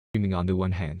screaming on the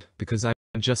one hand, because I'm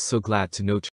just so glad to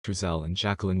know Trezell and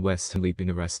Jacqueline West have been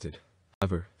arrested.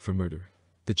 However, for murder.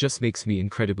 That just makes me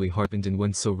incredibly heartened and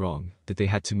went so wrong, that they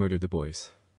had to murder the boys.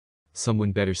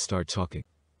 Someone better start talking.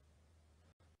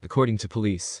 According to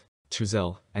police,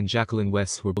 Trezell and Jacqueline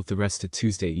West were both arrested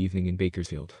Tuesday evening in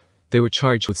Bakersfield. They were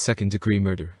charged with second-degree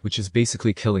murder, which is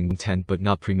basically killing with intent but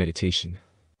not premeditation.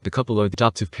 The couple are the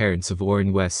adoptive parents of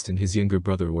Orrin West and his younger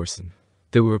brother Orson.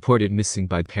 They were reported missing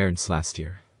by the parents last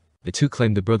year. The two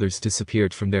claimed the brothers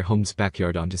disappeared from their home's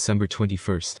backyard on December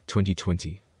 21,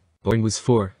 2020. Orrin was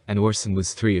 4, and Orson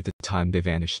was 3 at the time they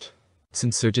vanished.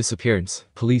 Since their disappearance,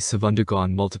 police have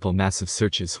undergone multiple massive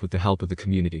searches with the help of the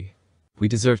community. "We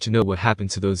deserve to know what happened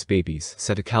to those babies,"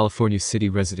 said a California city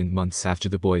resident months after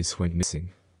the boys went missing.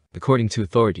 According to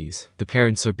authorities, the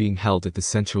parents are being held at the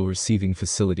Central Receiving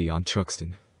Facility on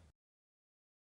Truxton.